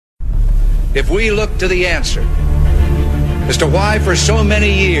if we look to the answer as to why for so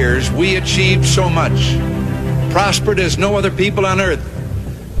many years we achieved so much, prospered as no other people on earth,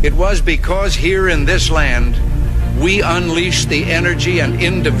 it was because here in this land we unleashed the energy and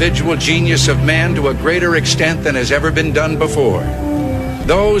individual genius of man to a greater extent than has ever been done before.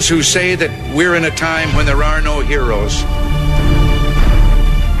 Those who say that we're in a time when there are no heroes,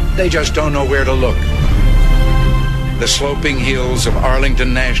 they just don't know where to look. The sloping hills of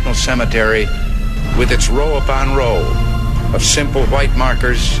Arlington National Cemetery, with its row upon row of simple white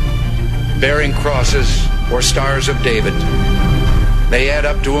markers bearing crosses or stars of David, they add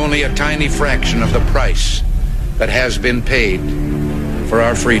up to only a tiny fraction of the price that has been paid for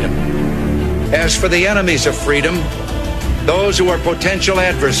our freedom. As for the enemies of freedom, those who are potential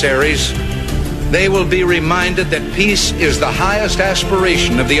adversaries, they will be reminded that peace is the highest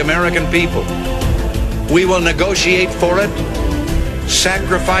aspiration of the American people. We will negotiate for it,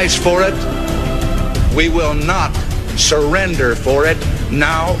 sacrifice for it. We will not surrender for it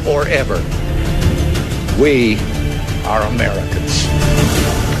now or ever. We are Americans.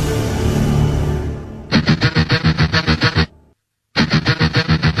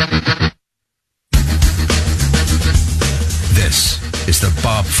 This is the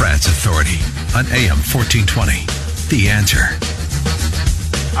Bob Frantz Authority on AM 1420. The Answer.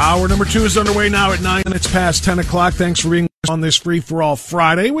 Hour number 2 is underway now at 9 minutes past 10 o'clock. Thanks for being on this Free-for-All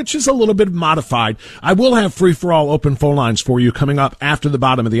Friday, which is a little bit modified. I will have Free-for-All open phone lines for you coming up after the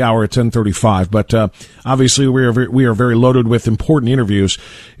bottom of the hour at 10:35. But obviously, we are very loaded with important interviews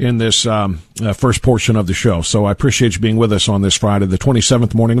in this first portion of the show. So I appreciate you being with us on this Friday, the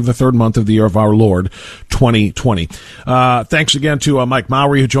 27th morning of the third month of the year of our Lord, 2020. Thanks again to Mike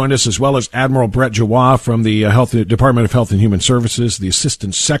Mowry, who joined us, as well as Admiral Brett Jawa from the Department of Health and Human Services. The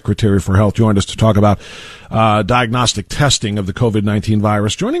Assistant Secretary for Health joined us to talk about diagnostic testing of the COVID-19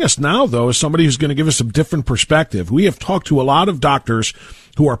 virus. Joining us now, though, is somebody who's going to give us some different perspective. We have talked to a lot of doctors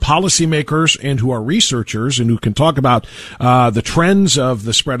who are policymakers and who are researchers and who can talk about the trends of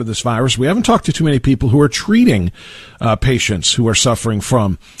the spread of this virus. We haven't talked to too many people who are treating patients who are suffering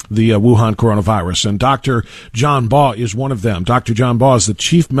from the Wuhan coronavirus, and Dr. Jon Baugh is one of them. Dr. Jon Baugh is the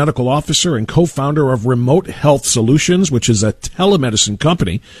Chief Medical Officer and co-founder of Remote Health Solutions, which is a telemedicine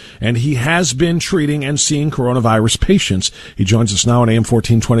company, and he has been treating and seeing coronavirus patients. He joins us now on AM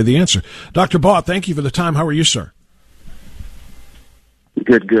 1420 The Answer. Dr. Baugh, thank you for the time. How are you, sir?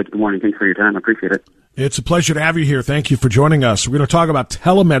 Good. Good morning. Thanks for your time. I appreciate it. It's a pleasure to have you here. Thank you for joining us. We're going to talk about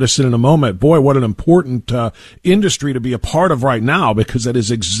telemedicine in a moment. Boy, what an important industry to be a part of right now, because that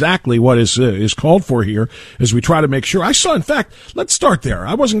is exactly what is called for here as we try to make sure. I saw, in fact, let's start there.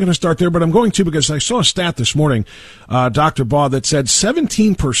 I wasn't going to start there, but I'm going to, because I saw a stat this morning, Dr. Baugh, that said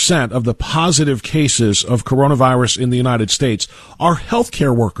 17% of the positive cases of coronavirus in the United States are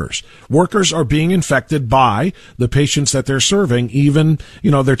healthcare workers. Workers are being infected by the patients that they're serving, even,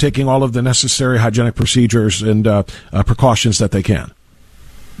 they're taking all of the necessary hygienic procedures and precautions that they can.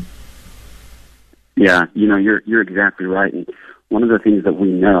 Yeah, you're exactly right. And one of the things that we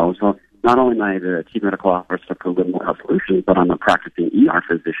know, so not only am I the Chief Medical Officer for Remote Health Solutions, but I'm a practicing ER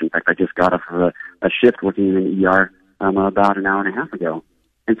physician. In fact, I just got off of a shift working in an ER about an hour and a half ago.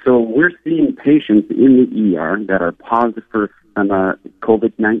 And so we're seeing patients in the ER that are positive for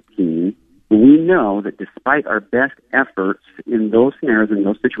COVID-19. We know that despite our best efforts in those scenarios, in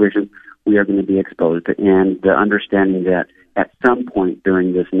those situations, we are going to be exposed, and the understanding that at some point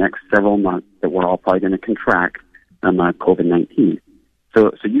during this next several months that we're all probably going to contract COVID-19.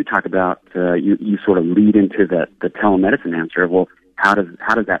 So you talk about you sort of lead into the telemedicine answer. Well, how does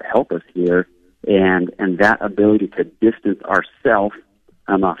that help us here? And that ability to distance ourselves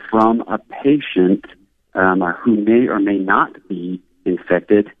from a patient who may or may not be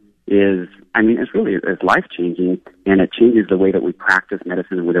infected it's life-changing, and it changes the way that we practice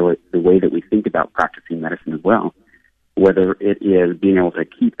medicine and the way that we think about practicing medicine as well. Whether it is being able to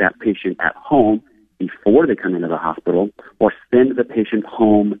keep that patient at home before they come into the hospital, or send the patient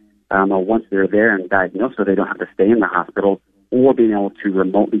home once they're there and diagnosed so they don't have to stay in the hospital, or being able to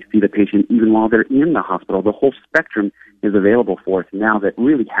remotely see the patient even while they're in the hospital. The whole spectrum is available for us now that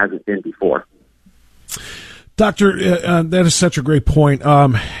really hasn't been before. Doctor, that is such a great point.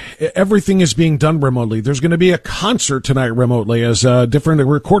 Everything is being done remotely. There's going to be a concert tonight remotely as different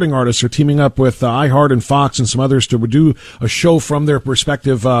recording artists are teaming up with iHeart and Fox and some others to do a show from their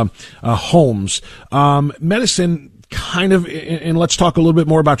respective homes. Medicine kind of, and let's talk a little bit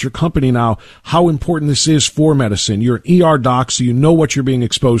more about your company now, how important this is for medicine. You're an ER doc, so you know what you're being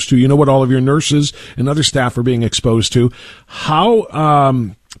exposed to. You know what all of your nurses and other staff are being exposed to.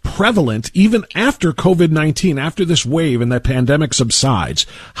 How prevalent even after COVID-19, after this wave and the pandemic subsides?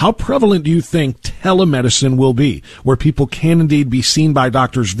 How prevalent do you think telemedicine will be, where people can indeed be seen by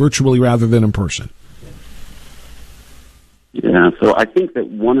doctors virtually rather than in person? Yeah, so I think that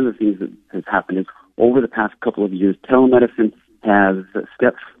one of the things that has happened is over the past couple of years, telemedicine has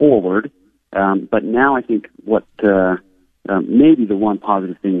stepped forward, but now I think what maybe the one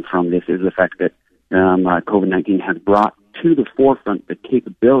positive thing from this is the fact that COVID-19 has brought to the forefront the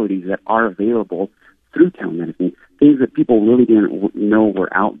capabilities that are available through telemedicine, things that people really didn't know were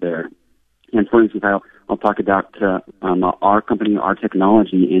out there. And for instance, I'll talk about our company, our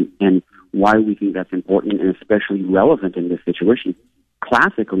technology, and why we think that's important and especially relevant in this situation.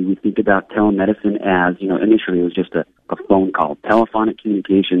 Classically, we think about telemedicine as, initially it was just a phone call, telephonic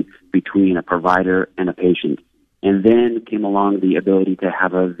communication between a provider and a patient. And then came along the ability to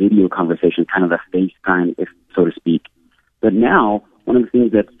have a video conversation, kind of a FaceTime, so to speak. But now, one of the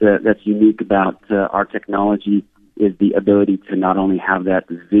things that's unique about our technology is the ability to not only have that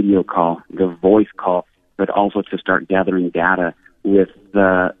video call, the voice call, but also to start gathering data with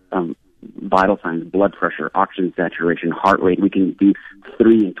vital signs, blood pressure, oxygen saturation, heart rate. We can do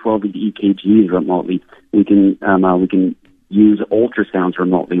 3 and 12 lead EKGs remotely. We can use ultrasounds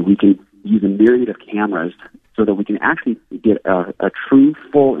remotely. We can use a myriad of cameras so that we can actually get a true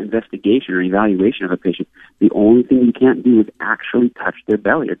full investigation or evaluation of a patient. The only thing you can't do is actually touch their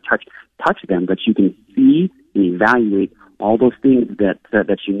belly or touch them, but you can see and evaluate all those things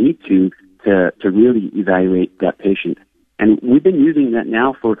that you need to really evaluate that patient. And we've been using that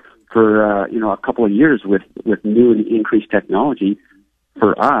now for a couple of years with new and increased technology.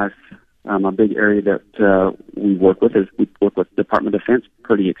 For us, a big area that we work with is we work with the Department of Defense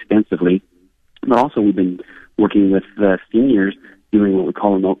pretty extensively, but also we've been working with seniors doing what we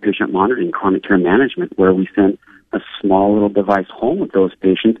call remote patient monitoring, chronic care management, where we send a small little device home with those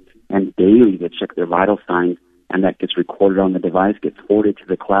patients, and daily they check their vital signs, and that gets recorded on the device, gets forwarded to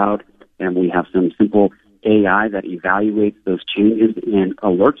the cloud, and we have some simple AI that evaluates those changes and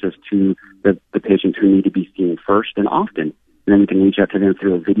alerts us to the patients who need to be seen first and often. And then we can reach out to them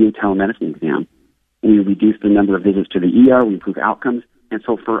through a video telemedicine exam. We reduce the number of visits to the ER, we improve outcomes. And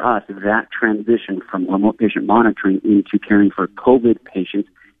so for us, that transition from remote patient monitoring into caring for COVID patients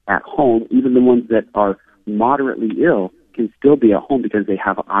at home, even the ones that are moderately ill, can still be at home because they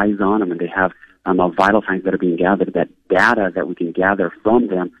have eyes on them and they have vital signs that are being gathered, that data that we can gather from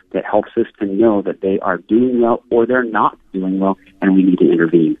them that helps us to know that they are doing well or they're not doing well, and we need to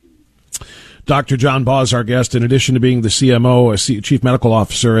intervene. Dr. Jon Baugh is our guest. In addition to being the CMO, Chief Medical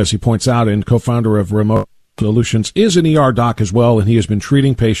Officer, as he points out, and co-founder of Remote Solutions, is an ER doc as well, and he has been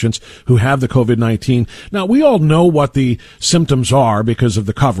treating patients who have the COVID-19. Now, we all know what the symptoms are because of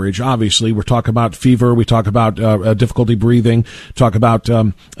the coverage. Obviously, we're talking about fever, we talk about difficulty breathing, talk about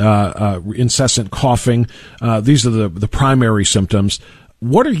incessant coughing. These are the primary symptoms.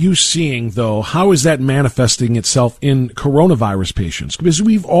 What are you seeing, though? How is that manifesting itself in coronavirus patients? Because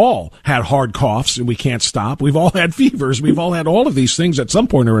we've all had hard coughs and we can't stop. We've all had fevers. We've all had all of these things at some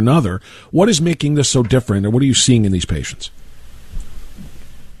point or another. What is making this so different, or what are you seeing in these patients?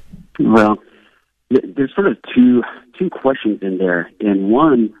 Well, there's sort of two questions in there. And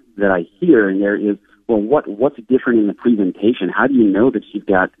one that I hear in there is, well, what's different in the presentation? How do you know that you've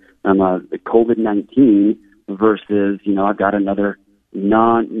got the COVID-19 versus, I've got another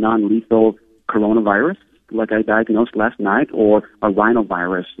non-lethal coronavirus, like I diagnosed last night, or a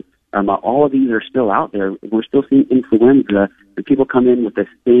rhinovirus. All of these are still out there. We're still seeing influenza. The people come in with the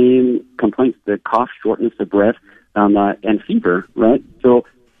same complaints, the cough, shortness of breath, and fever, right? So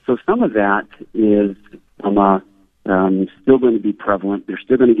some of that is still going to be prevalent. They're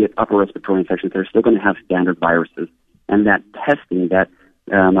still going to get upper respiratory infections. They're still going to have standard viruses. And that testing that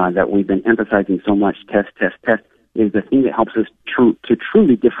we've been emphasizing so much, test, is the thing that helps us to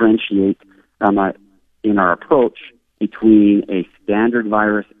truly differentiate in our approach between a standard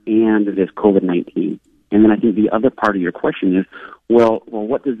virus and this COVID-19. And then I think the other part of your question is, well,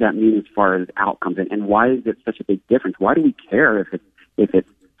 what does that mean as far as outcomes, and why is it such a big difference? Why do we care if it's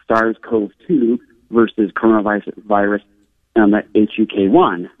SARS-CoV-2 versus coronavirus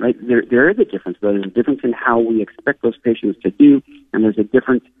HUK1? Right? There is a difference. There's a difference in how we expect those patients to do, and there's a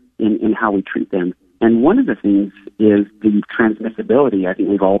difference in how we treat them. And one of the things is the transmissibility. I think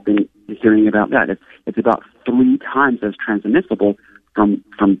we've all been hearing about that. It's about 3 times as transmissible from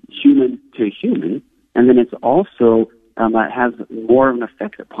human to human, and then it's also has more of an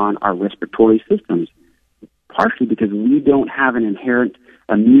effect upon our respiratory systems, partially because we don't have an inherent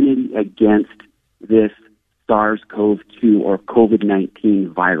immunity against this SARS-CoV-2 or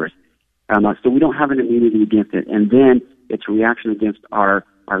COVID-19 virus. So we don't have an immunity against it, and then its reaction against our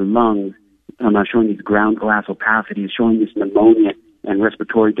our lungs, showing these ground glass opacities, showing this pneumonia and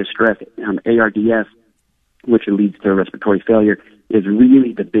respiratory distress, ARDS, which leads to respiratory failure, is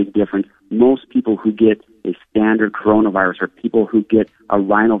really the big difference. Most people who get a standard coronavirus or people who get a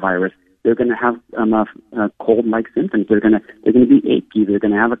rhinovirus, they're going to have cold-like symptoms. They're going to be achy. They're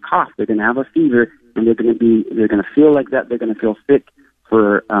going to have a cough. They're going to have a fever, and they're going to feel like that. They're going to feel sick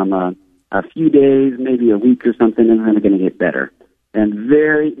for a few days, maybe a week or something, and then they're going to get better. And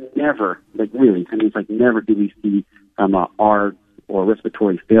never do we see ARDS or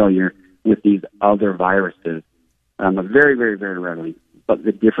respiratory failure with these other viruses. Very, very, very rarely. But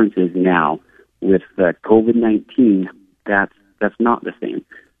the difference is now with COVID-19, that's not the same.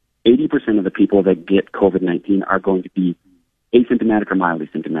 80% of the people that get COVID-19 are going to be asymptomatic or mildly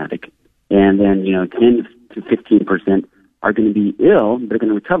symptomatic. And then, 10 to 15% are going to be ill, they're going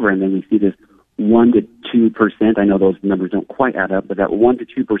to recover. And then we see this 1 to 2%. I know those numbers don't quite add up, but that 1 to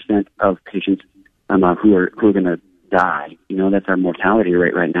 2% of patients who are going to die. That's our mortality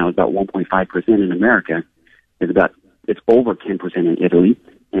rate right now. It's about 1.5% in America. It's over 10% in Italy,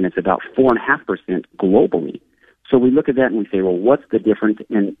 and it's about 4.5% globally. So we look at that and we say, well, what's the difference?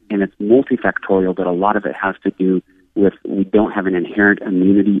 And it's multifactorial, but a lot of it has to do with we don't have an inherent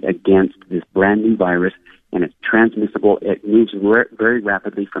immunity against this brand new virus, and it's transmissible. It moves very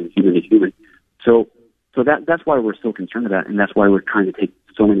rapidly from human to human. So that's why we're so concerned about it, and that's why we're trying to take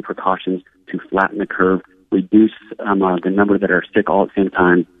so many precautions to flatten the curve, reduce the number that are sick all at the same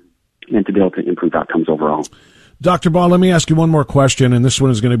time, and to be able to improve outcomes overall. Dr. Baugh, let me ask you one more question, and this one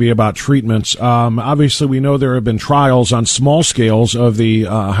is going to be about treatments. Obviously, we know there have been trials on small scales of the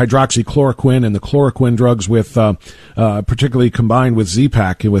hydroxychloroquine and the chloroquine drugs, with particularly combined with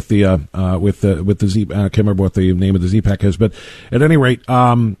Z-Pak, with the Z. I can't remember what the name of the Z-Pak is, but at any rate,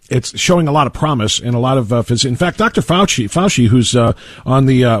 it's showing a lot of promise and a lot of physicians. In fact, Dr. Fauci, who's on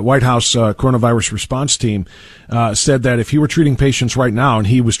the White House coronavirus response team, said that if he were treating patients right now and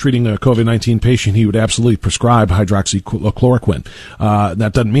he was treating a COVID-19 patient, he would absolutely prescribe hydroxychloroquine.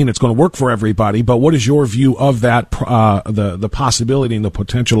 That doesn't mean it's going to work for everybody, but what is your view of that, the possibility and the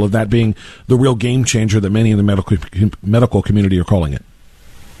potential of that being the real game changer that many in the medical community are calling it?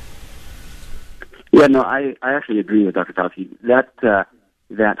 Yeah, no, I actually agree with Dr. Fauci. That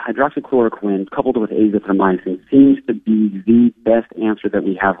hydroxychloroquine coupled with azithromycin seems to be the best answer that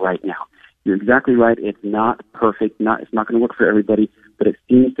we have right now. You're exactly right. It's not perfect. It's not going to work for everybody, but it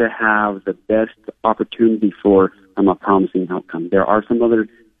seems to have the best opportunity for a promising outcome. There are some other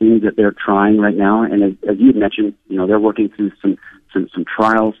things that they're trying right now, and as you had mentioned, they're working through some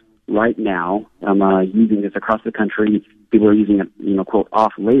trials right now, using this across the country. People are using it, quote,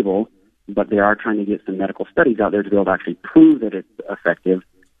 off-label, but they are trying to get some medical studies out there to be able to actually prove that it's effective,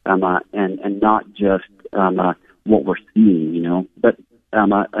 and not just what we're seeing, But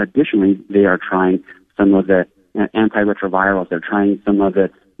additionally, they are trying some of the antiretrovirals. They're trying some of the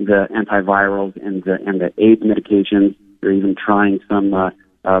antivirals and the AIDS medications. They're even trying some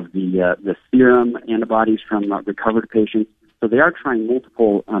of the serum antibodies from recovered patients. So they are trying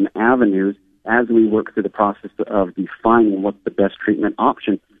multiple avenues as we work through the process of defining what's the best treatment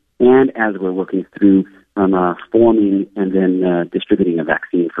option, and as we're working through forming and then distributing a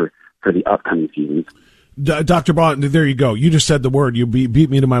vaccine for the upcoming seasons. Dr. Baugh, there you go. You just said the word. You beat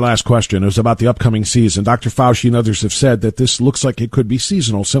me to my last question. It was about the upcoming season. Dr. Fauci and others have said that this looks like it could be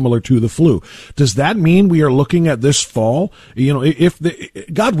seasonal, similar to the flu. Does that mean we are looking at this fall? If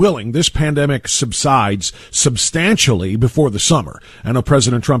God willing, this pandemic subsides substantially before the summer. I know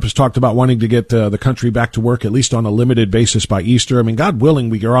President Trump has talked about wanting to get the country back to work, at least on a limited basis, by Easter. I mean, God willing,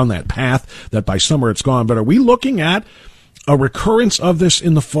 we are on that path that by summer it's gone. But are we looking at a recurrence of this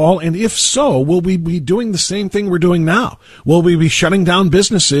in the fall? And if so, will we be doing the same thing we're doing now? Will we be shutting down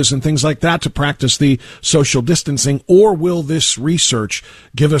businesses and things like that to practice the social distancing? Or will this research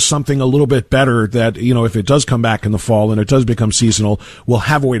give us something a little bit better that, if it does come back in the fall and it does become seasonal, we'll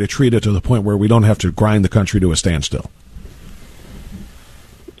have a way to treat it to the point where we don't have to grind the country to a standstill?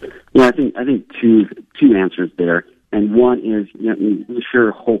 Yeah, I think two answers there. And one is, we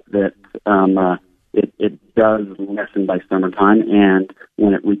sure hope that it does lessen by summertime, and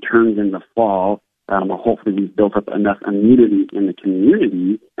when it returns in the fall, hopefully we've built up enough immunity in the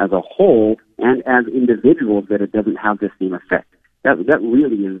community as a whole and as individuals that it doesn't have the same effect. That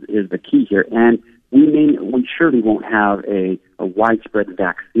really is the key here. And we surely won't have a widespread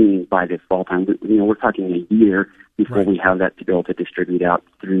vaccine by this fall time. We're talking a year before we have that to be able to distribute out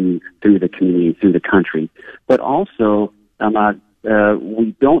through the community, through the country. But also,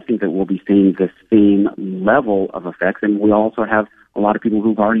 we don't think that we'll be seeing the same level of effects, and we also have a lot of people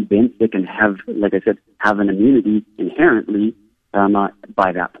who've already been sick and have, like I said, have an immunity inherently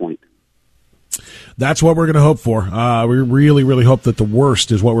by that point. That's what we're going to hope for. We really, really hope that the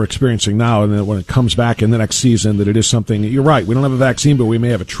worst is what we're experiencing now, and that when it comes back in the next season, that it is something. You're right. We don't have a vaccine, but we may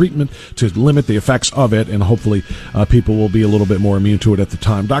have a treatment to limit the effects of it, and hopefully people will be a little bit more immune to it at the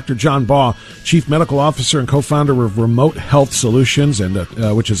time. Dr. Jon Baugh, Chief Medical Officer and co-founder of Remote Health Solutions, and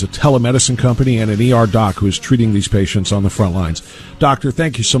which is a telemedicine company, and an ER doc who is treating these patients on the front lines. Doctor,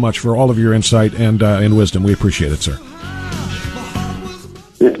 thank you so much for all of your insight and wisdom. We appreciate it, sir.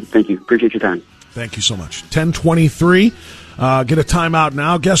 Yeah, thank you. Appreciate your time. Thank you so much. 10:23. Get a timeout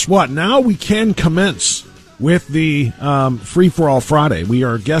now. Guess what? Now we can commence with the Free-for-All Friday. We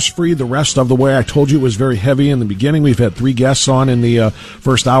are guest-free the rest of the way. I told you it was very heavy in the beginning. We've had 3 guests on in the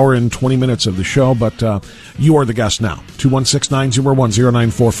first hour and 20 minutes of the show, but you are the guest now.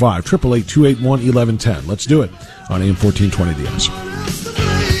 216-901-0945, 888-281-1110. Let's do it on AM 1420 The Answer.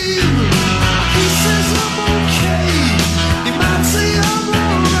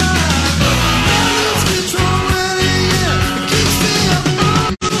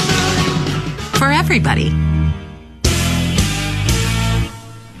 For everybody.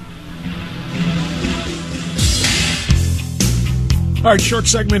 All right, short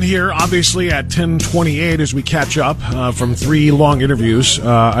segment here, obviously at 10:28 as we catch up from 3 long interviews.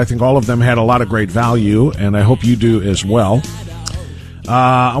 I think all of them had a lot of great value, and I hope you do as well.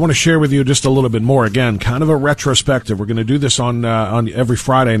 I want to share with you just a little bit more. Again, kind of a retrospective. We're going to do this on every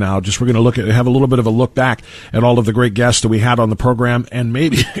Friday now. Just we're going to have a little bit of a look back at all of the great guests that we had on the program, and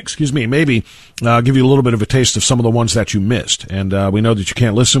maybe, maybe give you a little bit of a taste of some of the ones that you missed. And we know that you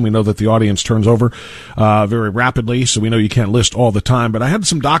can't listen. We know that the audience turns over very rapidly, so we know you can't list all the time. But I had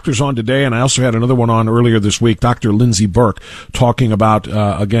some doctors on today, and I also had another one on earlier this week, Dr. Lindsay Burke, talking about,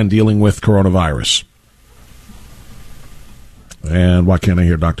 again, dealing with coronavirus. And why can't I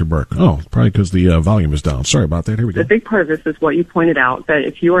hear Dr. Burke? Oh, probably because the volume is down. Sorry about that. Here we go. The big part of this is what you pointed out, that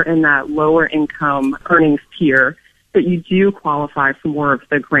if you are in that lower income earnings tier, that you do qualify for more of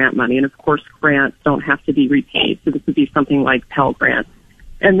the grant money. And, of course, grants don't have to be repaid. So this would be something like Pell Grants.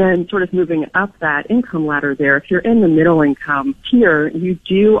 And then sort of moving up that income ladder there, if you're in the middle income tier, you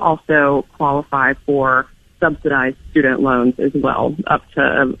do also qualify for subsidized student loans as well, up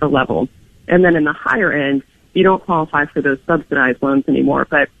to a level. And then in the higher end, you don't qualify for those subsidized loans anymore,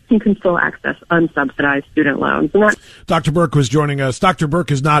 but you can still access unsubsidized student loans. And Dr. Burke was joining us. Dr. Burke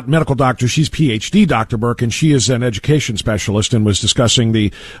is not medical doctor. She's PhD Dr. Burke, and she is an education specialist and was discussing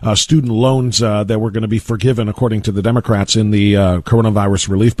the student loans that were going to be forgiven, according to the Democrats, in the coronavirus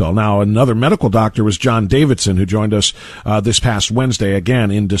relief bill. Now, another medical doctor was John Davidson, who joined us this past Wednesday,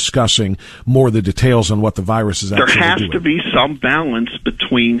 again, in discussing more of the details on what the virus is actually doing. There has to be some balance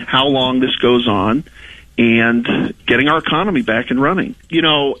between how long this goes on and getting our economy back and running. You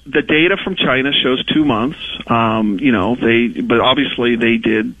know, the data from China shows 2 months. But obviously they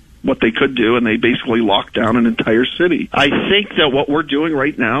did what they could do, and they basically locked down an entire city. I think that what we're doing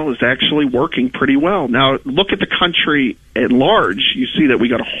right now is actually working pretty well. Now, look at the country at large. You see that we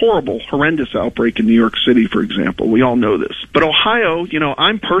got a horrendous outbreak in New York City, for example. We all know this. But Ohio,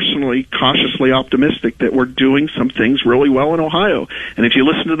 I'm personally cautiously optimistic that we're doing some things really well in Ohio. And if you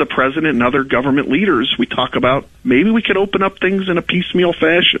listen to the president and other government leaders, we talk about maybe we could open up things in a piecemeal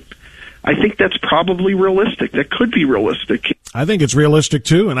fashion. I think that's probably realistic. That could be realistic. I think it's realistic,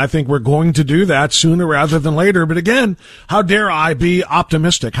 too, and I think we're going to do that sooner rather than later. But again, how dare I be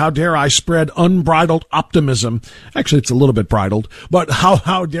optimistic? How dare I spread unbridled optimism? Actually, it's a little bit bridled, but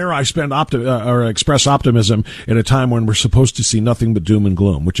how dare I express optimism at a time when we're supposed to see nothing but doom and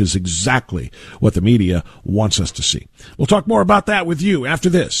gloom, which is exactly what the media wants us to see. We'll talk more about that with you after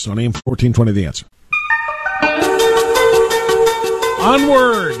this on AM 1420 The Answer.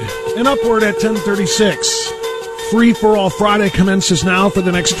 Onward and upward at 10:36. Free-for-All Friday commences now for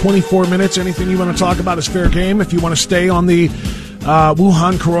the next 24 minutes. Anything you want to talk about is fair game. If you want to stay on the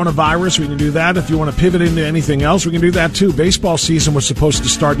Wuhan coronavirus, we can do that. If you want to pivot into anything else, we can do that too. Baseball season was supposed to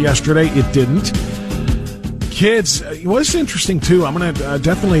start yesterday. It didn't. Kids, what's interesting too, I'm going to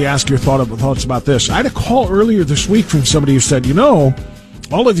definitely ask your thoughts about this. I had a call earlier this week from somebody who said,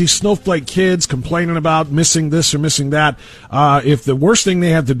 all of these snowflake kids complaining about missing this or missing that. If the worst thing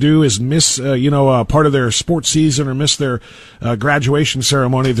they have to do is miss, part of their sports season or miss their graduation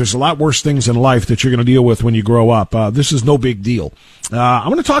ceremony, there's a lot worse things in life that you're going to deal with when you grow up. This is no big deal. I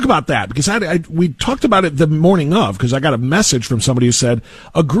want to talk about that because we talked about it the morning of, because I got a message from somebody who said,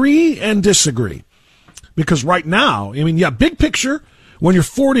 agree and disagree. Because right now, big picture, when you're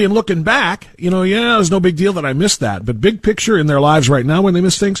 40 and looking back, there's no big deal that I missed that. But big picture in their lives right now, when they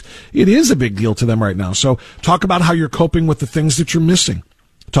miss things, it is a big deal to them right now. So talk about how you're coping with the things that you're missing.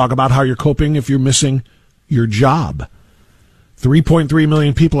 Talk about how you're coping if you're missing your job. 3.3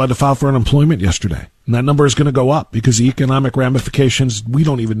 million people had to file for unemployment yesterday. And that number is going to go up because the economic ramifications, we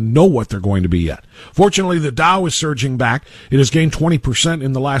don't even know what they're going to be yet. Fortunately, the Dow is surging back. It has gained 20%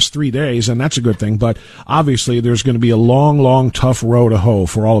 in the last 3 days, and that's a good thing. But obviously, there's going to be a long, long, tough road to hoe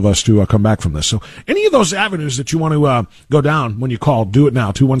for all of us to come back from this. So any of those avenues that you want to go down when you call, do it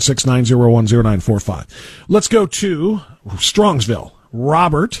now, 216-901-0945. Let's go to Strongsville.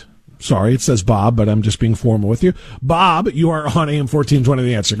 Robert. Sorry, it says Bob, but I'm just being formal with you. Bob, you are on AM 1420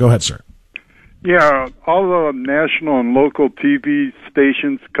 The Answer. Go ahead, sir. Yeah, all the national and local TV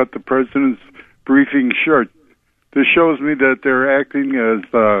stations cut the president's briefing short. This shows me that they're acting as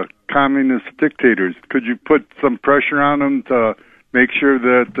communist dictators. Could you put some pressure on them to make sure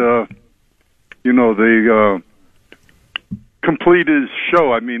that, they complete his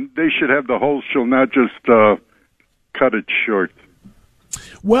show? I mean, they should have the whole show, not just cut it short.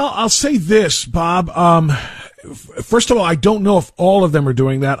 Well, I'll say this, Bob. First of all, I don't know if all of them are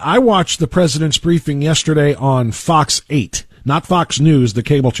doing that. I watched the president's briefing yesterday on Fox 8, not Fox News, the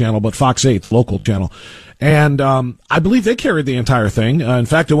cable channel, but Fox 8, the local channel. And I believe they carried the entire thing. In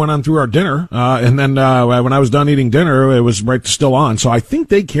fact, it went on through our dinner. And then when I was done eating dinner, it was still on. So I think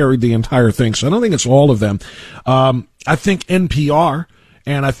they carried the entire thing. So I don't think it's all of them. I think NPR.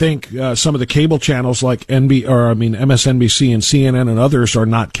 And I think some of the cable channels like MSNBC and CNN and others are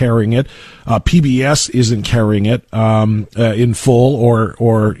not carrying it. PBS isn't carrying it in full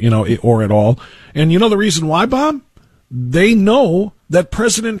or at all. And you know the reason why, Bob? They know that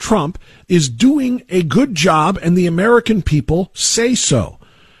President Trump is doing a good job, and the American people say so.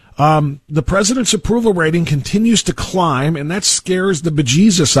 The president's approval rating continues to climb, and that scares the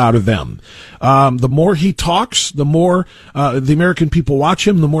bejesus out of them. The more he talks, the more the American people watch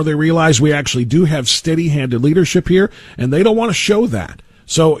him, the more they realize we actually do have steady-handed leadership here, and they don't want to show that.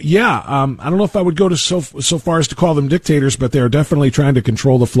 So, yeah, I don't know if I would go to so far as to call them dictators, but they're definitely trying to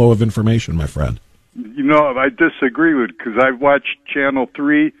control the flow of information, my friend. You know, I disagree with it because I watched Channel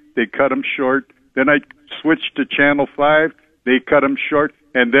 3, they cut them short. Then I switched to Channel 5, they cut them short.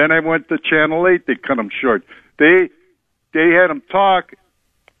 And then I went to Channel 8. They cut him short. They had him talk,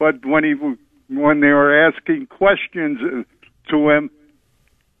 but when they were asking questions to him,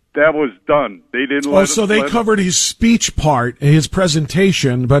 that was done. They didn't. So they covered his speech part, his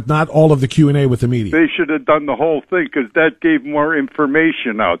presentation, but not all of the Q&A with the media. They should have done the whole thing because that gave more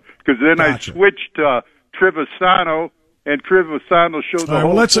information out. Because then Gotcha. I switched to Trevisano. And Trevisano showed the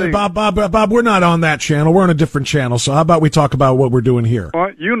whole thing. Bob, we're not on that channel. We're on a different channel. So how about we talk about what we're doing here? Well,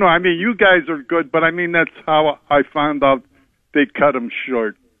 you guys are good, but that's how I found out they cut him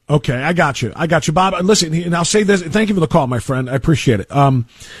short. Okay, I got you, Bob. Listen, and I'll say this. Thank you for the call, my friend. I appreciate it.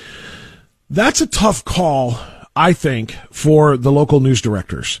 That's a tough call, I think, for the local news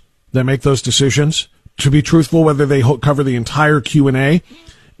directors that make those decisions. To be truthful, whether they cover the entire Q&A,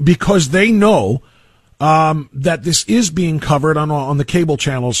 because they know that this is being covered on the cable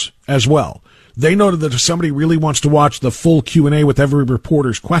channels as well. They know that if somebody really wants to watch the full Q&A with every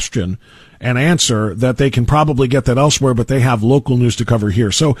reporter's question and answer, that they can probably get that elsewhere, but they have local news to cover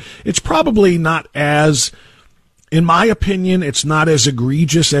here. So it's probably not as, in my opinion, it's not as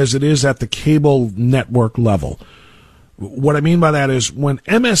egregious as it is at the cable network level. What I mean by that is when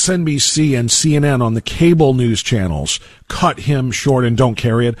MSNBC and CNN on the cable news channels cut him short and don't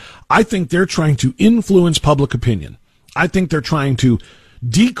carry it, I think they're trying to influence public opinion. I think they're trying to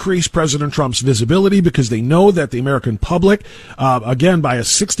decrease President Trump's visibility because they know that the American public, again, by a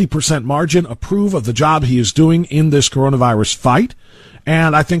 60% margin, approve of the job he is doing in this coronavirus fight.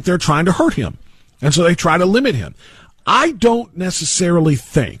 And I think they're trying to hurt him. And so they try to limit him. I don't necessarily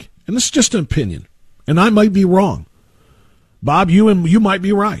think, and this is just an opinion, and I might be wrong, Bob, you might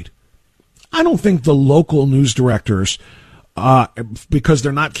be right. I don't think the local news directors, because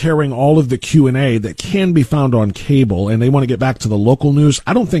they're not carrying all of the Q&A that can be found on cable, and they want to get back to the local news,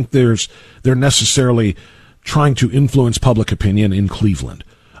 I don't think they're necessarily trying to influence public opinion in Cleveland.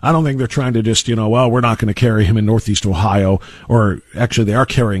 I don't think they're trying to just, we're not going to carry him in Northeast Ohio, or actually they are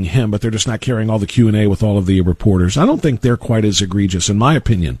carrying him, but they're just not carrying all the Q&A with all of the reporters. I don't think they're quite as egregious, in my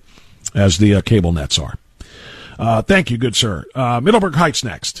opinion, as the cable nets are. Thank you, good sir. Middleburg Heights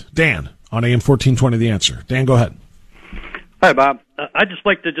next. Dan on AM 1420 The Answer. Dan, go ahead. Hi, Bob. I'd just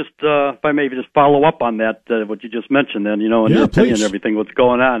like to if I may just follow up on that, what you just mentioned then, in your opinion and everything, what's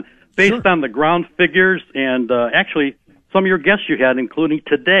going on. Based on the ground figures and actually some of your guests you had, including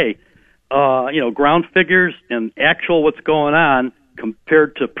today, ground figures and actual what's going on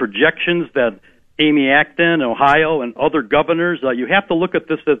compared to projections that Amy Acton, Ohio, and other governors, you have to look at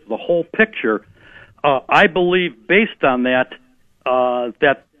this as the whole picture. I believe, based on that,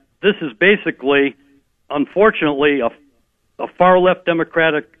 that this is basically, unfortunately, far-left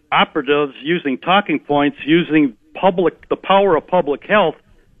Democratic operatives using talking points, using the power of public health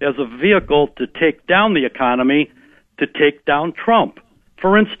as a vehicle to take down the economy, to take down Trump.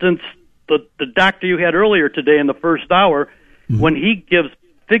 For instance, the doctor you had earlier today in the first hour, when he gives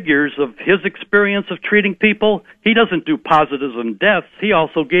figures of his experience of treating people, he doesn't do positives and deaths. He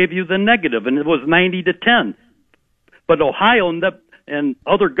also gave you the negative, and it was 90 to 10. But Ohio and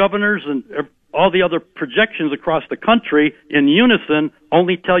other governors and all the other projections across the country in unison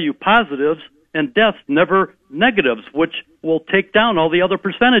only tell you positives and deaths, never negatives, which will take down all the other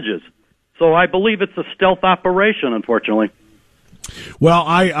percentages. So I believe it's a stealth operation, unfortunately. Well,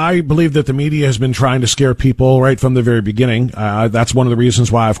 I believe that the media has been trying to scare people right from the very beginning. That's one of the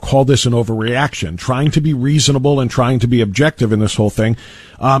reasons why I've called this an overreaction, trying to be reasonable and trying to be objective in this whole thing.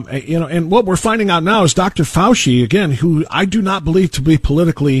 And what we're finding out now is Dr. Fauci, again, who I do not believe to be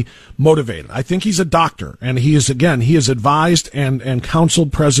politically motivated. I think he's a doctor, and he has advised and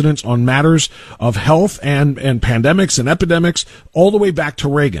counseled presidents on matters of health and pandemics and epidemics all the way back to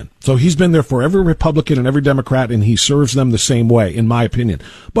Reagan. So he's been there for every Republican and every Democrat, and he serves them the same way, in my opinion.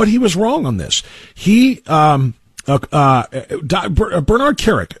 But he was wrong on this. Bernard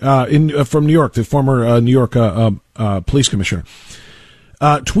Carrick from New York, the former New York police commissioner,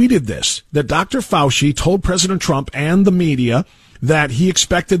 tweeted this, that Dr. Fauci told President Trump and the media that he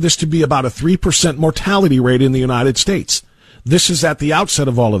expected this to be about a 3% mortality rate in the United States. This is at the outset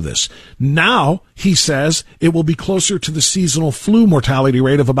of all of this. Now, he says, it will be closer to the seasonal flu mortality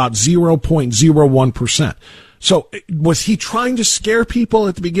rate of about 0.01%. So was he trying to scare people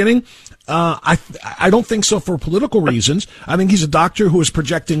at the beginning? I don't think so for political reasons. I think he's a doctor who is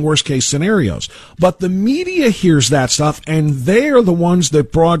projecting worst case scenarios. But the media hears that stuff, and they're the ones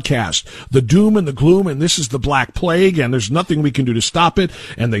that broadcast the doom and the gloom, and this is the Black Plague, and there's nothing we can do to stop it.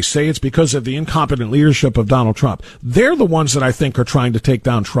 And they say it's because of the incompetent leadership of Donald Trump. They're the ones that I think are trying to take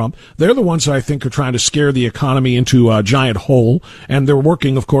down Trump. They're the ones that I think are trying to scare the economy into a giant hole. And they're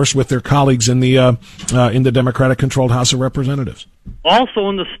working, of course, with their colleagues in the Democratic-controlled House of Representatives. Also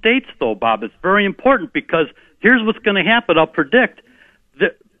in the states, though, Bob, it's very important because here's what's going to happen. I'll predict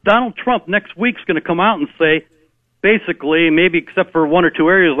that Donald Trump next week's going to come out and say, basically, maybe except for one or two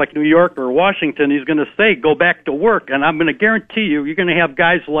areas like New York or Washington, he's going to say, go back to work. And I'm going to guarantee you're going to have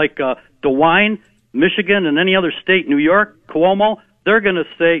guys like DeWine, Michigan, and any other state, New York, Cuomo, they're going to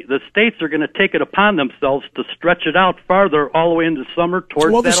say the states are going to take it upon themselves to stretch it out farther all the way into summer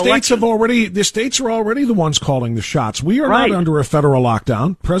towards that election. The states are already the ones calling the shots. We are not under a federal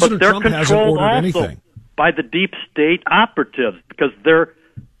lockdown. President Trump hasn't ordered anything. By the deep state operatives, because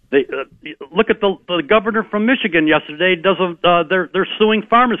they look at the governor from Michigan yesterday. They're suing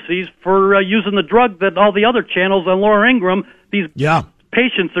pharmacies for using the drug that all the other channels on Laura Ingraham. These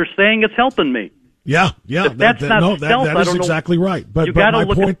patients are saying it's helping me. Yeah. That is exactly right. But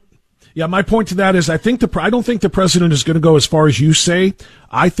my point to that is I don't think the president is going to go as far as you say.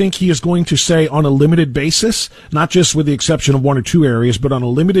 I think he is going to say on a limited basis, not just with the exception of one or two areas, but on a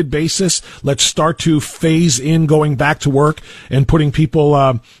limited basis, let's start to phase in going back to work and putting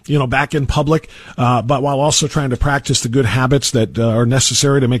people, back in public, but while also trying to practice the good habits that are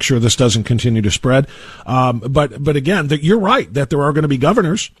necessary to make sure this doesn't continue to spread. But again, you're right that there are going to be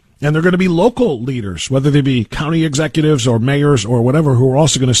governors. And they're going to be local leaders, whether they be county executives or mayors or whatever, who are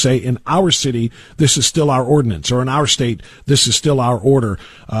also going to say, in our city, this is still our ordinance, or in our state, this is still our order.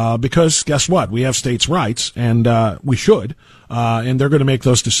 Because guess what? We have states' rights, and we should. And they're going to make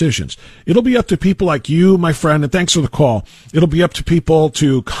those decisions. It'll be up to people like you, my friend, and thanks for the call. It'll be up to people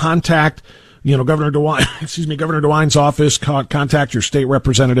to contact Governor DeWine's office, contact your state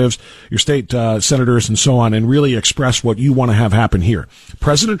representatives, your state senators, and so on, and really express what you want to have happen here.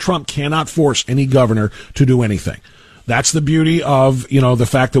 President Trump cannot force any governor to do anything. That's the beauty of, the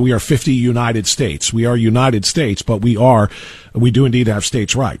fact that we are 50 United States. We are United States, but we do indeed have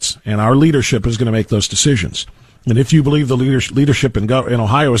states' rights, and our leadership is going to make those decisions. And if you believe the leadership in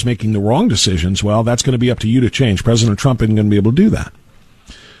Ohio is making the wrong decisions, well, that's going to be up to you to change. President Trump isn't going to be able to do that.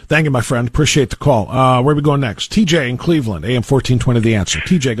 Thank you, my friend. Appreciate the call. Where are we going next? TJ in Cleveland, AM 1420, The Answer.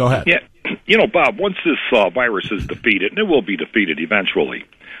 TJ, go ahead. Yeah, Bob, once this virus is defeated, and it will be defeated eventually,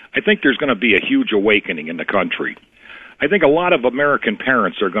 I think there's going to be a huge awakening in the country. I think a lot of American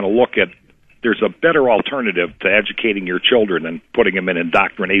parents are going to look at there's a better alternative to educating your children than putting them in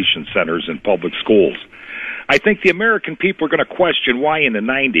indoctrination centers in public schools. I think the American people are going to question why in the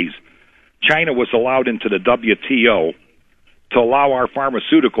 90s China was allowed into the WTO to allow our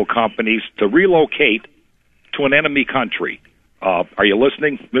pharmaceutical companies to relocate to an enemy country. Are you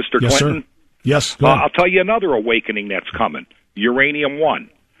listening, Mr. Yes, Clinton? Sir. Yes, go ahead. I'll tell you another awakening that's coming. Uranium One.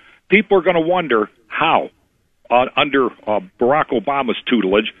 People are going to wonder how. under Barack Obama's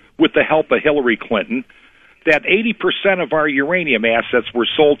tutelage, with the help of Hillary Clinton, that 80% of our uranium assets were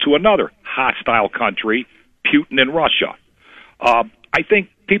sold to another hostile country, Putin and Russia. I think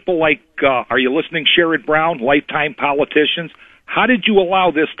people like, are you listening, Sherrod Brown, lifetime politicians? How did you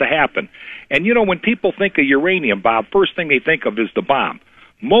allow this to happen? And, you know, when people think of uranium, Bob, first thing they think of is the bomb.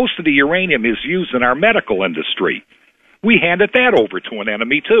 Most of the uranium is used in our medical industry. We handed that over to an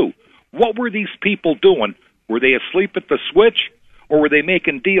enemy, too. What were these people doing? Were they asleep at the switch, or were they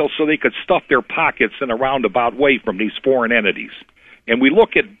making deals so they could stuff their pockets in a roundabout way from these foreign entities? And we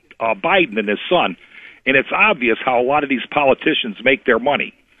look at Biden and his son, and it's obvious how a lot of these politicians make their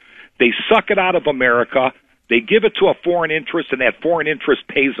money. They suck it out of America, they give it to a foreign interest, and that foreign interest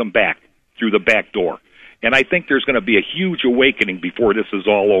pays them back through the back door. And I think there's going to be a huge awakening before this is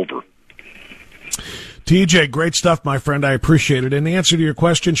all over. TJ, great stuff, my friend. I appreciate it. And the answer to your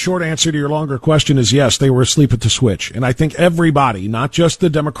question, short answer to your longer question is yes, they were asleep at the switch. And I think everybody, not just the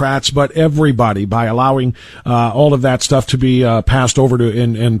Democrats, but everybody, by allowing all of that stuff to be passed over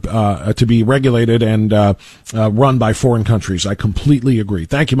to to be regulated and run by foreign countries. I completely agree.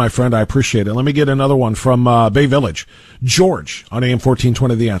 Thank you, my friend. I appreciate it. Let me get another one from Bay Village. George on AM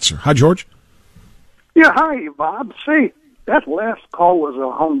 1420, The Answer. Hi, George. Yeah, hi, Bob. See, that last call was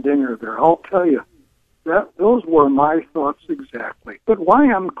a humdinger there, I'll tell you. Those were my thoughts exactly. But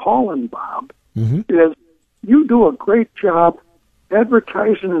why I'm calling, Bob, is you do a great job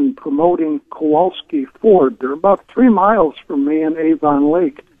advertising and promoting Kowalski Ford. They're about 3 miles from me in Avon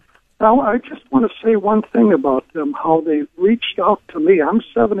Lake. Now, I just want to say one thing about them, how they reached out to me. I'm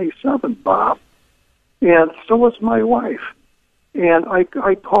 77, Bob, and so is my wife. And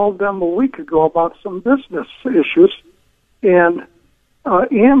I called them a week ago about some business issues, and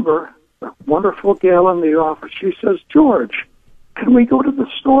Amber, a wonderful gal in the office, she says, George, can we go to the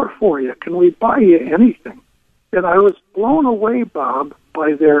store for you? Can we buy you anything? And I was blown away, Bob,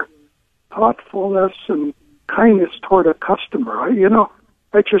 by their thoughtfulness and kindness toward a customer.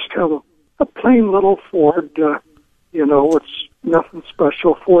 I just have a plain little Ford, it's nothing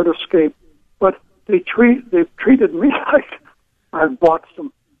special, Ford Escape, but they've treated me like I've bought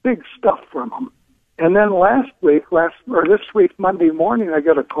some big stuff from them. And then this week, Monday morning, I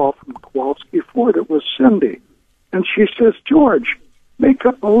got a call from Kowalski Ford. It was Cindy. And she says, George, make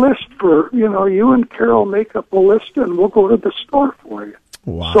up a list for, you and Carol make up a list and we'll go to the store for you.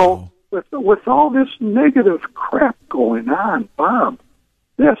 Wow. So with all this negative crap going on, Bob,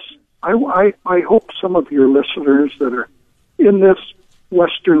 I hope some of your listeners that are in this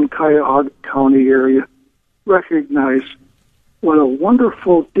western Cuyahoga County area recognize what a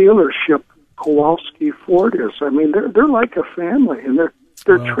wonderful dealership Kowalski Ford is. I mean, they're like a family, and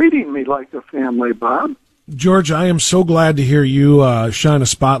they're treating me like a family, Bob. George, I am so glad to hear you shine a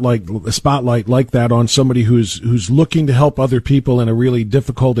spotlight like that on somebody who's looking to help other people in a really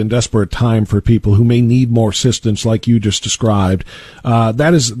difficult and desperate time for people who may need more assistance, like you just described.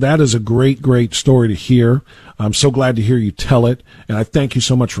 That is a great story to hear. I'm so glad to hear you tell it, and I thank you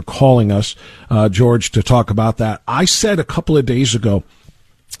so much for calling us, George, to talk about that. I said a couple of days ago,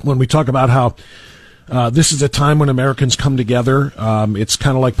 when we talk about how this is a time when Americans come together. It's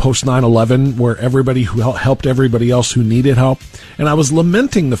kind of like post 9/11, where everybody who helped everybody else who needed help. And I was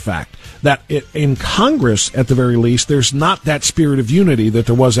lamenting the fact that in Congress, at the very least, there's not that spirit of unity that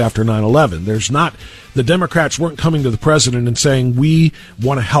there was after 9/11. There's not, the Democrats weren't coming to the president and saying, we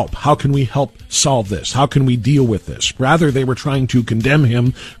want to help. How can we help solve this? How can we deal with this? Rather, they were trying to condemn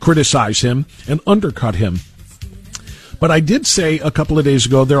him, criticize him, and undercut him. But I did say a couple of days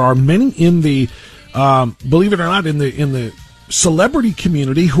ago, there are many in the believe it or not, in the celebrity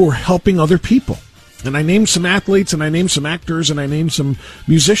community who are helping other people. And I named some athletes, and I named some actors, and I named some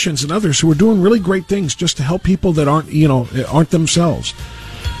musicians and others who are doing really great things just to help people that aren't themselves.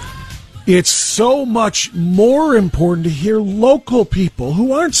 It's so much more important to hear local people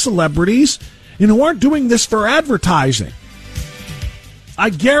who aren't celebrities and who aren't doing this for advertising. I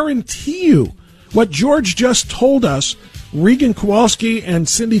guarantee you what George just told us, Regan Kowalski and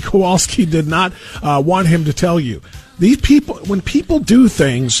Cindy Kowalski did not want him to tell you. These people, when people do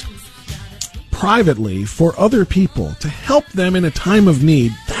things privately for other people to help them in a time of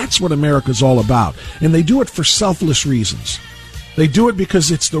need, that's what America's all about. And they do it for selfless reasons. They do it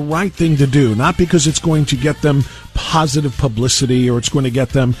because it's the right thing to do, not because it's going to get them positive publicity or it's going to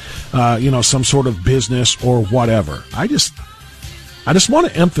get them, some sort of business or whatever. I just want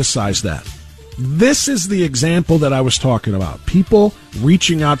to emphasize that. This is the example that I was talking about. People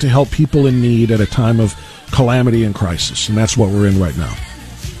reaching out to help people in need at a time of calamity and crisis. And that's what we're in right now.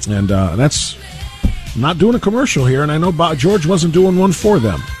 And that's I'm not doing a commercial here, and I know George wasn't doing one for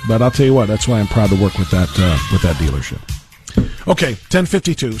them. But I'll tell you what, that's why I'm proud to work with that dealership. Okay,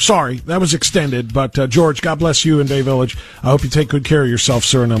 10:52. Sorry, that was extended, but George, God bless you in Bay Village. I hope you take good care of yourself,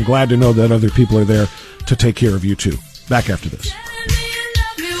 sir, and I'm glad to know that other people are there to take care of you, too. Back after this.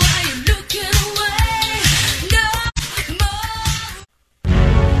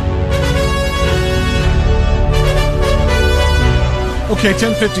 Okay,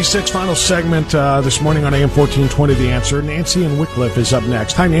 10:56, final segment this morning on AM 1420, The Answer. Nancy in Wickliffe is up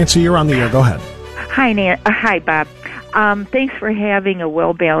next. Hi, Nancy, you're on the air. Go ahead. Hi, Bob. Thanks for having a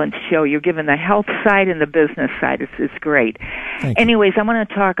well-balanced show. You're giving the health side and the business side. It's great. Anyways, I want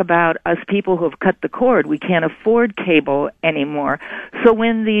to talk about us people who have cut the cord. We can't afford cable anymore. So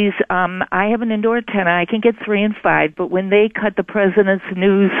when these, I have an indoor antenna, I can get 3 and 5, but when they cut the president's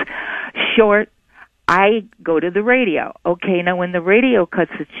news short, I go to the radio. Okay, now when the radio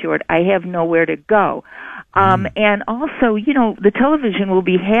cuts it short, I have nowhere to go. And also, the television will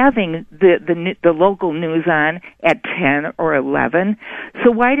be having the local news on at 10 or 11.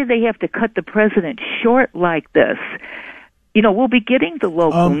 So why do they have to cut the president short like this? We'll be getting the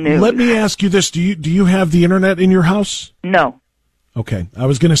local news. Let me ask you this. Do you have the internet in your house? No. Okay. I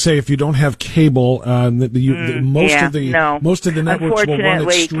was going to say, if you don't have cable, most of the networks will run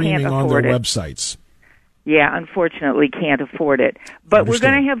it streaming on their websites. Yeah, unfortunately can't afford it. But we're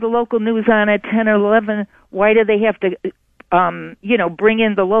going to have the local news on at 10 or 11. Why do they have to, bring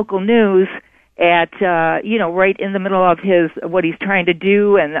in the local news at, right in the middle of what he's trying to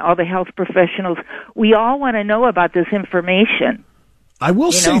do and all the health professionals? We all want to know about this information. I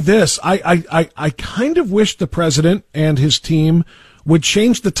will say this. I kind of wish the president and his team would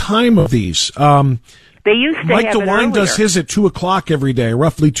change the time of these. They used to Mike have DeWine it earlier. does his at 2:00 every day,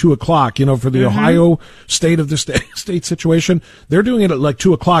 roughly 2:00. For the Ohio state of the state situation, they're doing it at like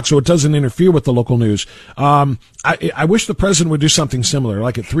 2:00, so it doesn't interfere with the local news. I wish the president would do something similar,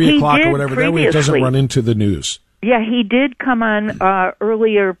 like at 3:00 or whatever. That way it doesn't run into the news. Yeah, he did come on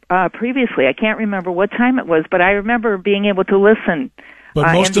earlier previously. I can't remember what time it was, but I remember being able to listen.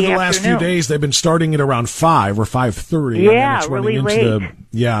 But most of the last few days, they've been starting it around 5 or 5:30. Yeah, and it's really into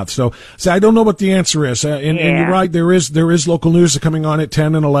late. So I don't know what the answer is. And you're right, there is local news coming on at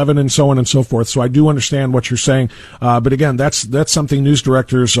 10 and 11 and so on and so forth. So I do understand what you're saying. But again, that's something news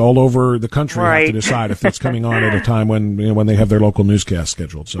directors all over the country have to decide if that's coming on at a time when they have their local newscast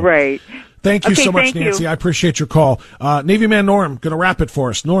scheduled. So. Right. Thank you so much, Nancy. I appreciate your call. Navy man Norm, going to wrap it for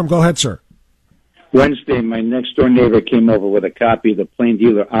us. Norm, go ahead, sir. Wednesday, my next-door neighbor came over with a copy of the Plain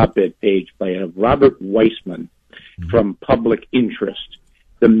Dealer op-ed page by Robert Weissman from Public Interest,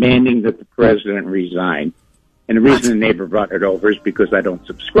 demanding that the president resign. And the reason the neighbor brought it over is because I don't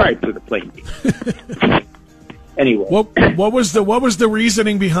subscribe to the Plain Dealer. Anyway. What was the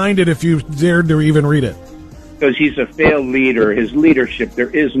reasoning behind it, if you dared to even read it? Because he's a failed leader. His leadership, there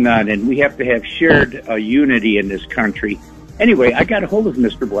is none, and we have to have shared unity in this country. Anyway, I got a hold of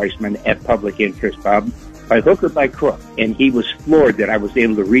Mr. Weissman at Public Interest, Bob, by hook or by crook, and he was floored that I was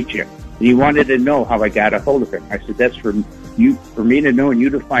able to reach him. And he wanted to know how I got a hold of him. I said, that's for me to know and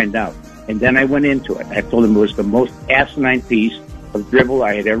you to find out. And then I went into it. I told him it was the most asinine piece of dribble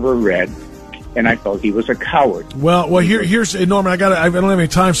I had ever read, and I thought he was a coward. Well, here's Norman. I don't have any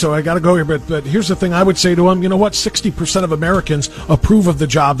time, so I got to go here. But here's the thing I would say to him. You know what? 60% of Americans approve of the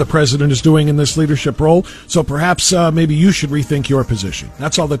job the president is doing in this leadership role. So perhaps maybe you should rethink your position.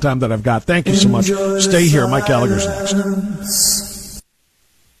 That's all the time that I've got. Thank you so much. Stay here. Mike Gallagher's next.